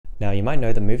Now you might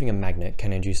know that moving a magnet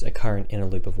can induce a current in a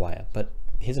loop of wire, but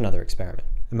here's another experiment.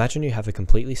 Imagine you have a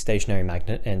completely stationary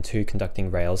magnet and two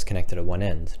conducting rails connected at one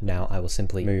end. Now I will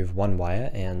simply move one wire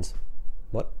and...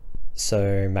 what?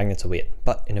 So magnets are weird,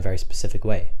 but in a very specific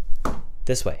way.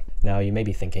 This way. Now you may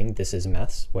be thinking, this is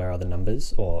maths, where are the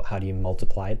numbers, or how do you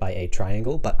multiply by a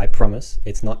triangle, but I promise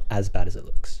it's not as bad as it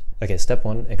looks. Okay, step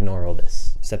 1, ignore all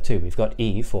this. Step 2, we've got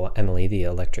E for Emily, the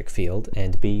electric field,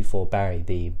 and B for Barry,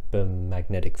 the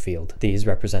magnetic field. These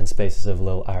represent spaces of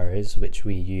little arrows which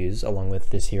we use along with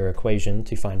this here equation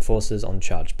to find forces on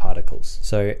charged particles.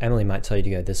 So Emily might tell you to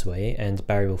go this way, and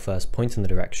Barry will first point in the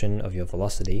direction of your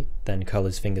velocity, then curl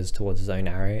his fingers towards his own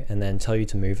arrow, and then tell you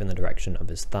to move in the direction of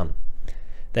his thumb.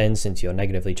 Then, since you're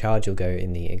negatively charged, you'll go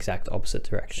in the exact opposite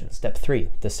direction. Step 3.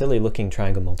 The silly looking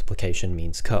triangle multiplication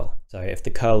means curl. So if the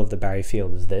curl of the Barry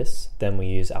field is this, then we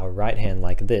use our right hand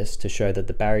like this to show that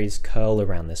the Barrys curl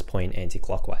around this point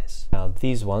anti-clockwise. Now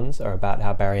these ones are about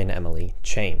how Barry and Emily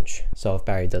change. So if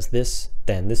Barry does this,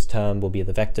 then this term will be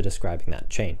the vector describing that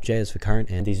change. J is for current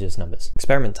and these are just numbers.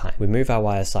 Experiment time. We move our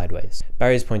wire sideways.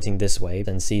 Barry is pointing this way,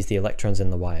 then sees the electrons in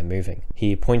the wire moving.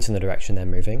 He points in the direction they're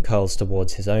moving, curls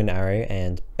towards his own arrow,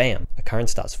 and bam! A current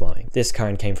starts flowing. This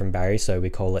current came from Barry, so we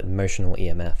call it motional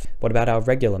EMF. What about our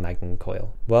regular magnet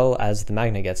coil? Well, as the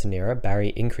magnet gets nearer, Barry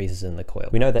increases in the coil.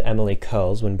 We know that Emily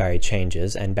curls when Barry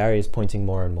changes, and Barry is pointing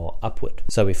more and more upward.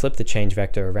 So we flip the change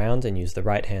vector around and use the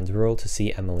right hand rule to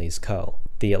see Emily's curl.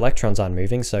 The electrons aren't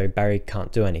moving, so Barry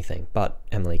can't do anything, but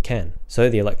Emily can. So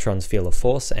the electrons feel a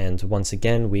force, and once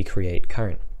again we create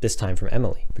current, this time from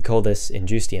Emily. We call this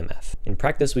induced EMF. In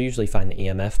practice, we usually find the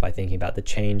EMF by thinking about the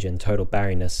change in total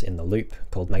Barryness in the loop,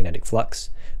 called magnetic flux,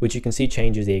 which you can see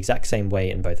changes the exact same way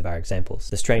in both of our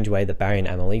examples. The strange way that Barry and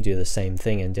Emily do the same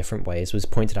thing in different ways was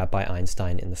pointed out by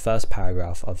Einstein in the first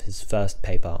paragraph of his first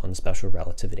paper on special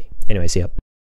relativity. Anyway, see ya.